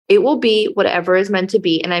It will be whatever is meant to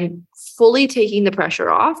be. And I'm fully taking the pressure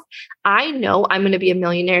off. I know I'm going to be a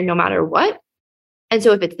millionaire no matter what. And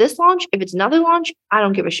so if it's this launch, if it's another launch, I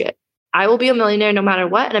don't give a shit. I will be a millionaire no matter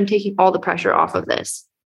what. And I'm taking all the pressure off of this.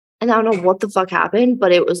 And I don't know what the fuck happened,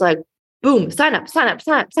 but it was like, boom, sign up.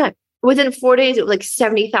 Within 4 days, it was like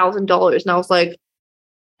 $70,000. And I was like,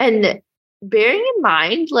 and bearing in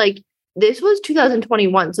mind, like this was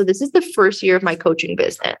 2021. So this is the first year of my coaching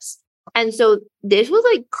business. And so this was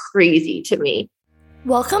like crazy to me.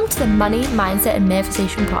 Welcome to the Money, Mindset, and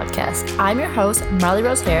Manifestation Podcast. I'm your host, Marley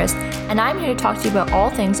Rose Harris, and I'm here to talk to you about all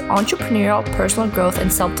things entrepreneurial, personal growth,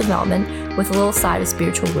 and self-development with a little side of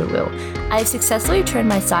spiritual woo-woo. I have successfully turned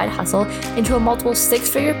my side hustle into a multiple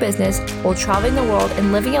six-figure business while traveling the world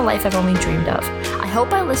and living a life I've only dreamed of. I hope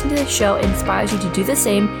by listening to this show it inspires you to do the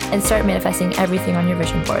same and start manifesting everything on your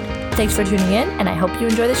vision board. Thanks for tuning in, and I hope you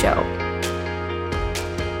enjoy the show.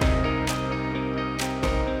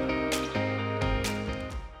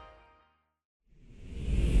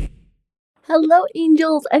 Hello,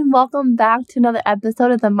 angels, and welcome back to another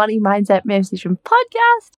episode of the Money, Mindset, Manifestation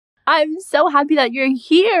Podcast. I'm so happy that you're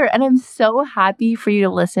here, and I'm so happy for you to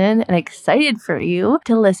listen and excited for you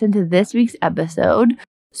to listen to this week's episode.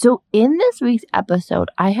 So in this week's episode,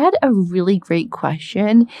 I had a really great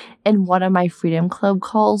question in one of my Freedom Club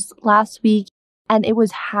calls last week, and it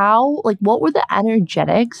was what were the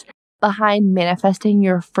energetics behind manifesting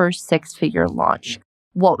your first six-figure launch?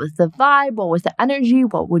 What was the vibe? What was the energy?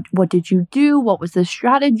 What did you do? What was the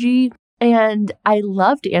strategy? And I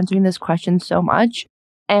loved answering this question so much.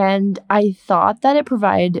 And I thought that it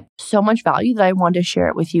provided so much value that I wanted to share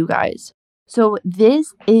it with you guys. So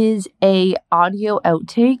this is a audio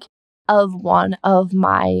outtake of one of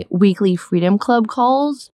my weekly Freedom Club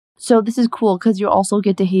calls. So this is cool because you also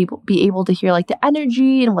get to be able to hear like the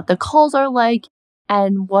energy and what the calls are like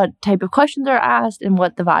and what type of questions are asked and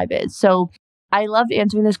what the vibe is. So I loved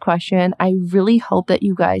answering this question. I really hope that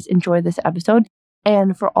you guys enjoy this episode.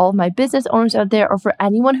 And for all of my business owners out there, or for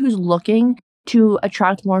anyone who's looking to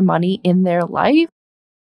attract more money in their life,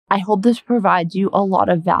 I hope this provides you a lot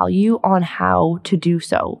of value on how to do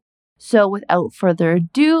so. So without further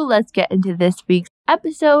ado, let's get into this week's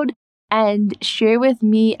episode and share with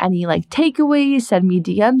me any takeaways. Send me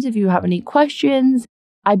DMs if you have any questions.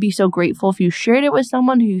 I'd be so grateful if you shared it with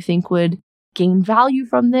someone who you think would gain value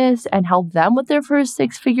from this and help them with their first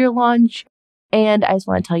six-figure launch. And I just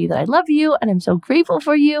want to tell you that I love you and I'm so grateful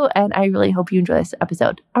for you. And I really hope you enjoy this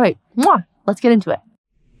episode. All right, let's get into it.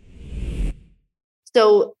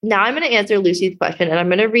 So now I'm going to answer Lucy's question and I'm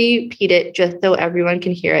going to repeat it just so everyone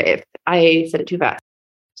can hear it if I said it too fast.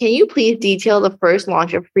 Can you please detail the first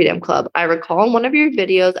launch of Freedom Club? I recall in one of your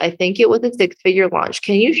videos, I think it was a six-figure launch.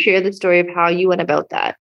 Can you share the story of how you went about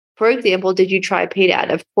that? For example, did you try paid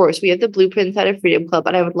ad? Of course, we have the blueprint inside of Freedom Club,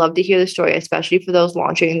 and I would love to hear the story, especially for those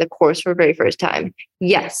launching the course for the very first time.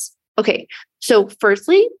 Yes. Okay. So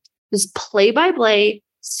firstly, this play-by-play,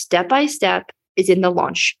 step-by-step is in the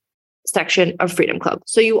launch section of Freedom Club.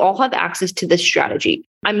 So you all have access to this strategy.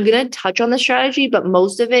 I'm going to touch on the strategy, but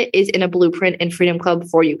most of it is in a blueprint in Freedom Club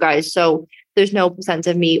for you guys. So there's no sense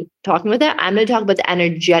of me talking about that. I'm going to talk about the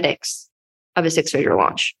energetics of a six-figure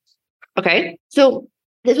launch. Okay. So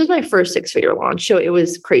this was my first six-figure launch, so it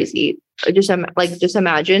was crazy. Just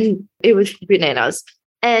imagine, it was bananas.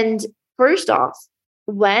 And first off,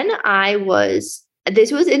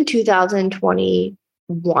 this was in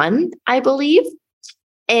 2021, I believe.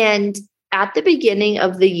 And at the beginning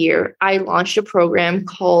of the year, I launched a program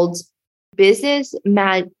called Business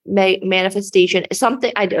Manifestation,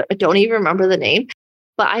 something, I don't even remember the name.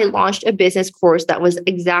 But I launched a business course that was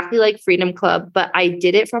exactly like Freedom Club, but I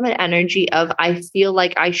did it from an energy of, I feel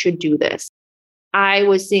like I should do this. I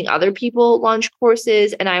was seeing other people launch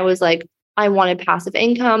courses and I was like, I wanted passive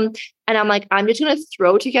income. And I'm like, I'm just going to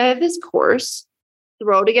throw together this course,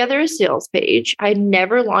 throw together a sales page. I'd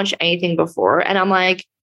never launched anything before. And I'm like,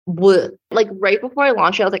 what? Like right before I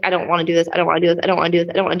launched it, I was like, I don't want to do this. I don't want to do this. I don't want to do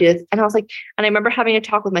this. I don't want to do this. And I was like, and I remember having a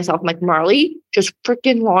talk with myself. I'm like, Marley, just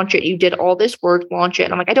freaking launch it. You did all this work, launch it.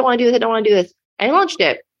 And I'm like, I don't want to do this. I don't want to do this. I launched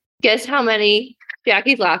it. Guess how many?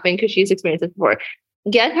 Jackie's laughing because she's experienced this before.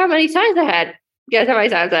 Guess how many signs I had? Guess how many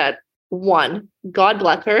signs I had? One. God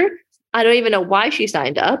bless her. I don't even know why she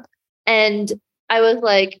signed up. And I was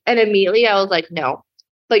like, and immediately I was like, no.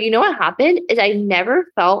 But you know what happened is I never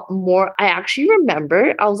felt more. I actually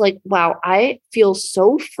remember I was like, wow, I feel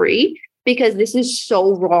so free because this is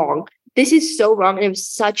so wrong. This is so wrong. And it was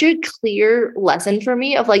such a clear lesson for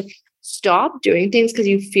me of like, stop doing things because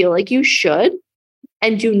you feel like you should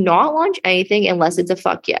and do not launch anything unless it's a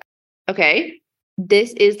fuck yeah. Okay.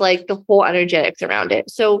 This is like the whole energetics around it.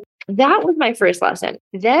 So that was my first lesson.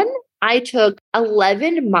 Then I took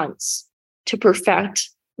 11 months to perfect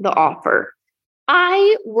the offer.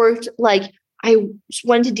 I worked I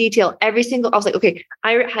went into detail I was like, okay,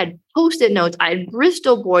 I had Post-it notes, I had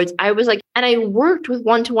Bristol boards. I was like, and I worked with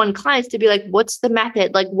one-to-one clients to be like, what's the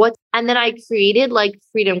method? And then I created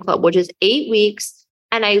Freedom Club, which is 8 weeks.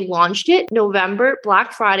 And I launched it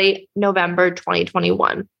Black Friday, November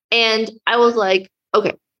 2021. And I was like,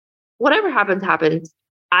 okay, whatever happens.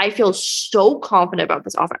 I feel so confident about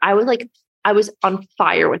this offer. I was on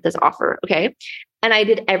fire with this offer. Okay. And I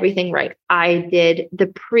did everything right. I did the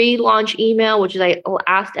pre-launch email, which is I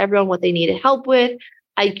asked everyone what they needed help with.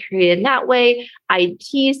 I created that way. I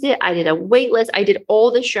teased it. I did a wait list. I did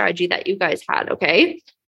all the strategy that you guys had. Okay.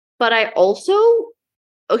 But I also,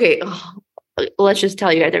 let's just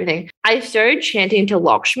tell you guys everything. I started chanting to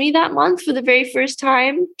Lakshmi that month for the very first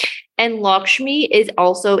time. And Lakshmi is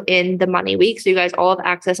also in the Money Week. So you guys all have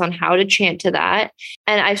access on how to chant to that.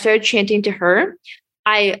 And I started chanting to her.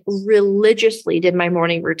 I religiously did my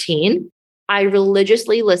morning routine. I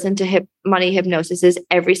religiously listened to money hypnosis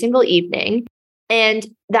every single evening. And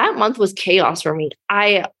that month was chaos for me.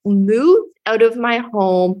 I moved out of my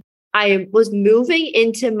home. I was moving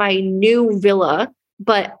into my new villa,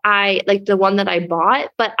 but the one that I bought,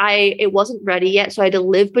 but it wasn't ready yet. So I had to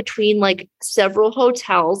live between several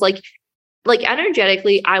hotels.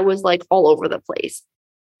 Energetically, I was all over the place.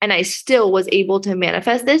 And I still was able to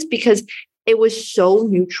manifest this because it was so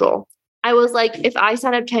neutral. I was like, if I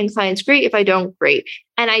sign up 10 clients, great. If I don't, great.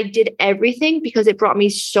 And I did everything because it brought me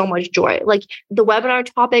so much joy. The webinar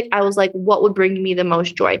topic, I was like, what would bring me the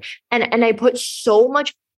most joy? And I put so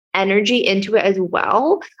much energy into it as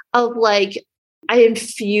well of I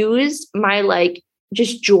infused my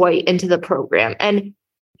just joy into the program. And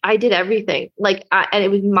I did everything and it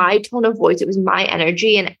was my tone of voice. It was my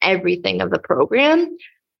energy and everything of the program.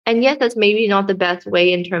 And yes, that's maybe not the best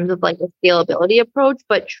way in terms of a scalability approach,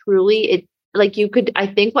 but truly I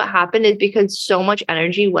think what happened is because so much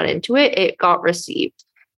energy went into it, it got received.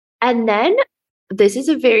 And then this is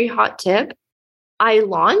a very hot tip. I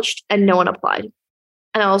launched and no one applied.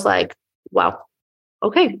 And I was like, wow,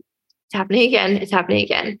 okay, it's happening again. It's happening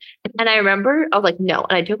again. And I remember I was like, no.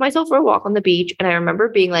 And I took myself for a walk on the beach. And I remember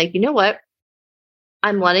being like, you know what?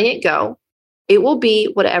 I'm letting it go. It will be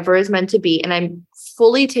whatever is meant to be. And I'm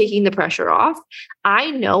fully taking the pressure off.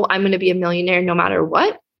 I know I'm going to be a millionaire no matter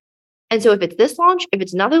what. And so if it's this launch, if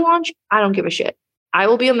it's another launch, I don't give a shit. I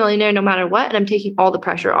will be a millionaire no matter what. And I'm taking all the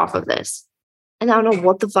pressure off of this. And I don't know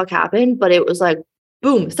what the fuck happened, but it was like,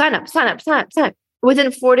 boom, sign up.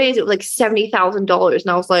 Within 4 days, it was $70,000. And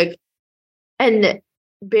I was like, and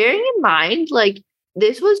bearing in mind,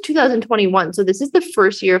 this was 2021. So this is the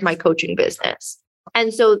first year of my coaching business.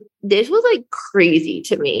 And so this was crazy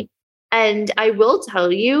to me. And I will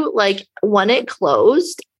tell you, when it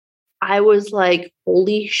closed, I was like,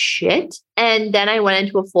 holy shit. And then I went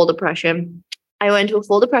into a full depression.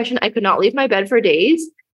 I could not leave my bed for days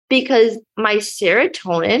because my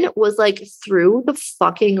serotonin was through the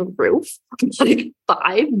fucking roof,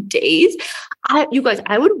 5 days. You guys,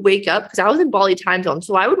 I would wake up because I was in Bali time zone.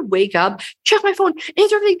 So I would wake up, check my phone,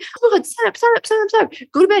 answer everything. Oh my God, sign up,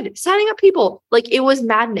 go to bed, signing up people. It was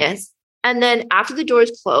madness. And then after the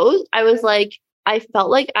doors closed, I was I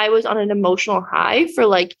felt like I was on an emotional high for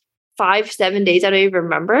 5-7 days. I don't even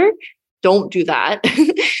remember. Don't do that,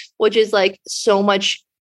 which is so much.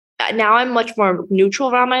 Now I'm much more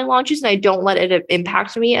neutral around my launches and I don't let it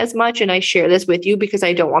impact me as much. And I share this with you because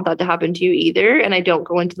I don't want that to happen to you either. And I don't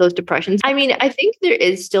go into those depressions. I mean, I think there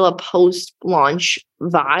is still a post-launch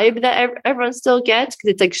vibe that everyone still gets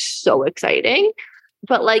because it's so exciting.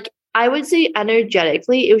 But I would say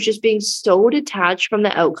energetically, it was just being so detached from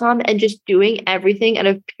the outcome and just doing everything out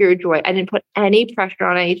of pure joy. I didn't put any pressure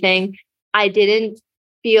on anything. I didn't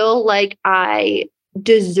feel like I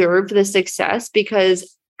deserved the success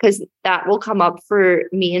because that will come up for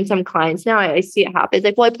me and some clients now. I see it happen.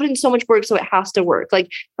 It's well, I put in so much work, so it has to work. I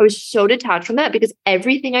was so detached from that because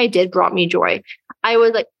everything I did brought me joy. I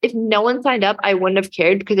was if no one signed up, I wouldn't have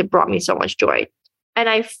cared because it brought me so much joy. And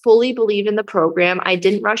I fully believed in the program. I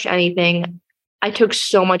didn't rush anything. I took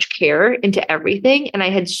so much care into everything. And I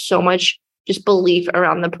had so much just belief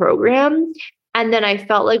around the program. And then I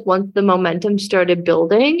felt once the momentum started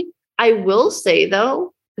building, I will say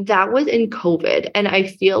though, that was in COVID. And I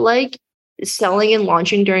feel selling and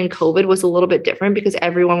launching during COVID was a little bit different because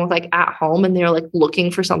everyone was at home and they're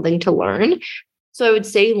looking for something to learn. So I would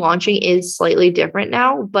say launching is slightly different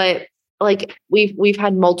now, but we've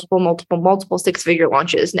had multiple 6-figure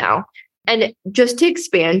launches now. And just to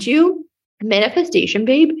expand you, Manifestation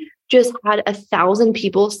Babe just had 1,000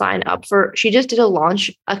 people sign up she just did a launch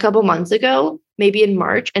a couple months ago, maybe in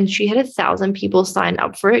March, and she had 1,000 people sign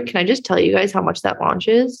up for it. Can I just tell you guys how much that launch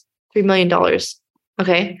is? $3 million.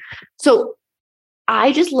 Okay. So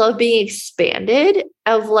I just love being expanded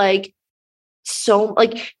of like, so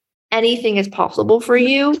like anything is possible for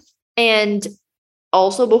you. And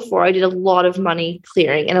also before I did a lot of money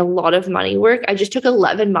clearing and a lot of money work. I just took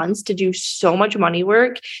 11 months to do so much money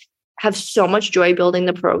work, have so much joy building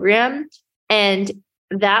the program. And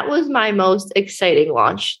that was my most exciting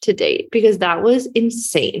launch to date because that was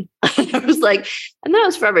insane. I was like, and that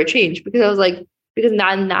was forever changed because I was like, because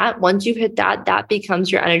that once you've hit that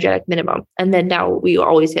becomes your energetic minimum. And then now we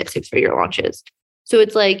always hit 6-figure launches. So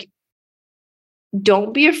it's like,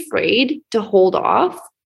 don't be afraid to hold off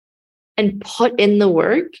and put in the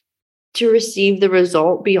work to receive the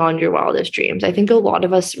result beyond your wildest dreams. I think a lot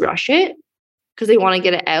of us rush it because they want to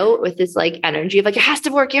get it out with this like energy of like, it has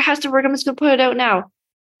to work. I'm just going to put it out now.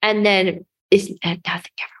 And then it's nothing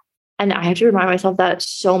ever. And I have to remind myself that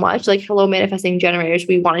so much, like, hello, manifesting generators,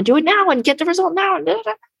 we want to do it now and get the result now.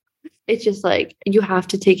 It's just like, you have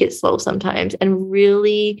to take it slow sometimes and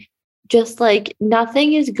really just like,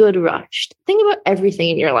 nothing is good rushed. Think about everything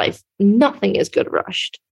in your life. Nothing is good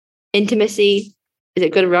rushed. Intimacy, is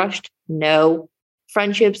it good rushed? No.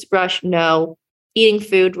 Friendships rushed? No. Eating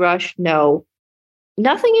food rushed? No.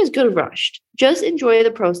 Nothing is good rushed. Just enjoy the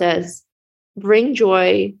process. Bring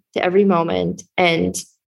joy to every moment. And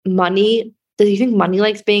money, do you think money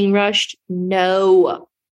likes being rushed? No.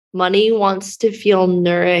 Money wants to feel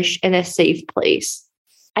nourished in a safe place.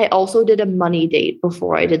 I also did a money date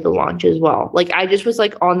before I did the launch as well. Like I just was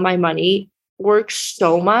like on my money work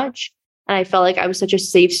so much. And I felt like I was such a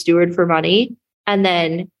safe steward for money. And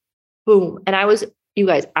then boom. And you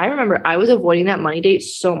guys, I remember I was avoiding that money date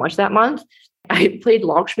so much that month. I played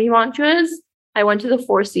Lakshmi mantras. I went to the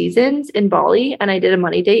Four Seasons in Bali and I did a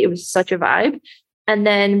money date. It was such a vibe. And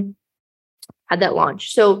then had that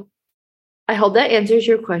launch. So I hope that answers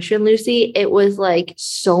your question, Lucy. It was like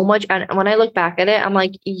so much. And when I look back at it, I'm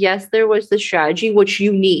like, yes, there was the strategy, which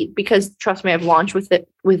you need, because trust me, I've launched with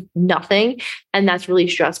nothing. And that's really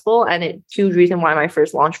stressful. And it's a huge reason why my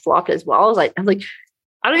first launch flopped as well. I was like,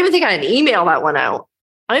 I don't even think I had an email that went out.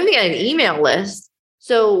 I don't even think I had an email list.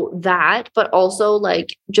 So that, but also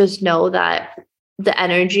like, just know that the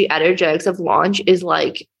energetics of launch is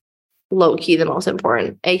like low key the most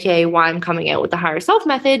important, aka why I'm coming out with the higher self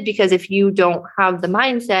method, because if you don't have the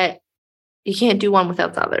mindset, you can't do one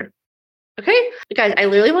without the other. Okay, guys, I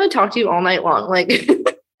literally want to talk to you all night long. Like,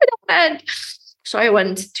 and sorry, I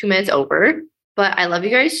went 2 minutes over, but I love you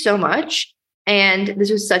guys so much. And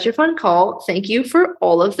this was such a fun call. Thank you for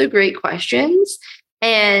all of the great questions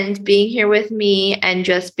and being here with me and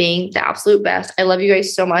just being the absolute best. I love you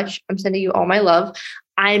guys so much. I'm sending you all my love.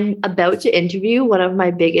 I'm about to interview one of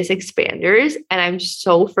my biggest expanders and I'm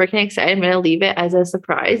so freaking excited. I'm going to leave it as a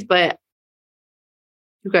surprise, but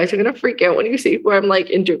you guys are going to freak out when you see who I'm like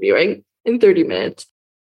interviewing in 30 minutes.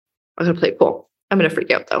 I'm going to play it cool. I'm going to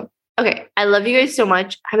freak out though. Okay. I love you guys so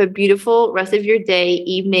much. Have a beautiful rest of your day,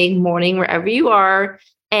 evening, morning, wherever you are.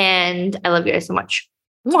 And I love you guys so much.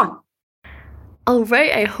 Mwah. All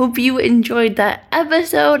right, I hope you enjoyed that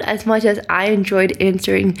episode as much as I enjoyed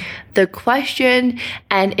answering the question.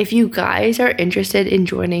 And if you guys are interested in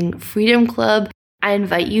joining Freedom Club, I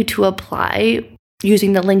invite you to apply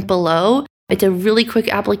using the link below. It's a really quick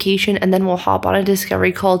application, and then we'll hop on a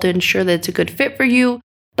discovery call to ensure that it's a good fit for you.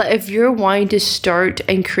 But if you're wanting to start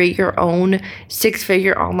and create your own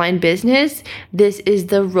 6-figure online business, this is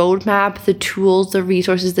the roadmap, the tools, the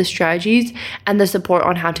resources, the strategies, and the support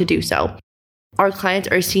on how to do so. Our clients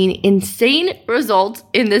are seeing insane results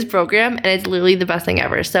in this program, and it's literally the best thing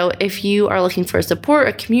ever. So if you are looking for support,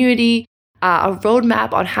 a community, a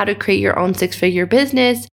roadmap on how to create your own 6-figure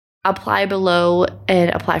business, apply below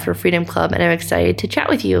and apply for Freedom Club. And I'm excited to chat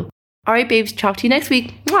with you. All right, babes, talk to you next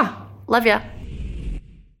week. Mwah. Love ya.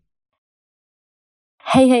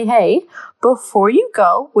 Hey. Before you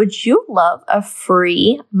go, would you love a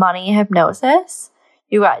free money hypnosis?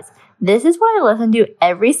 You guys, this is what I listen to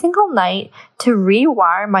every single night to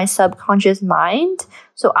rewire my subconscious mind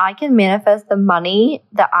so I can manifest the money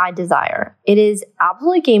that I desire. It is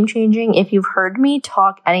absolutely game-changing. If you've heard me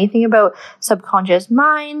talk anything about subconscious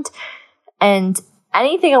mind and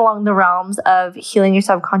anything along the realms of healing your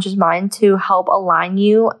subconscious mind to help align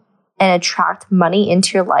you and attract money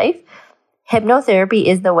into your life, hypnotherapy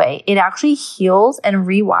is the way. It actually heals and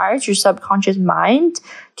rewires your subconscious mind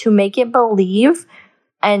to make it believe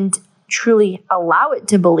and truly allow it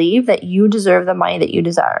to believe that you deserve the money that you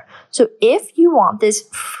desire. So if you want this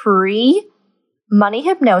free money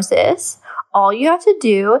hypnosis, all you have to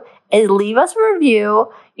do is leave us a review,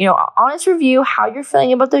 an honest review, how you're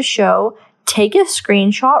feeling about the show. Take a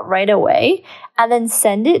screenshot right away and then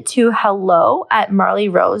send it to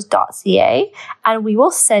hello@marleyrose.ca, and we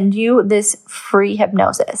will send you this free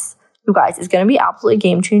hypnosis. You guys, it's going to be absolutely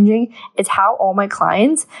game-changing. It's how all my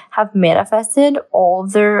clients have manifested all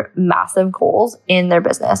of their massive goals in their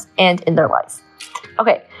business and in their life.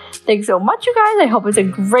 Okay, thanks so much, you guys. I hope it's a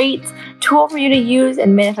great tool for you to use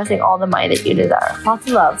in manifesting all the money that you desire. Lots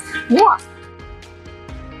of love. Mwah!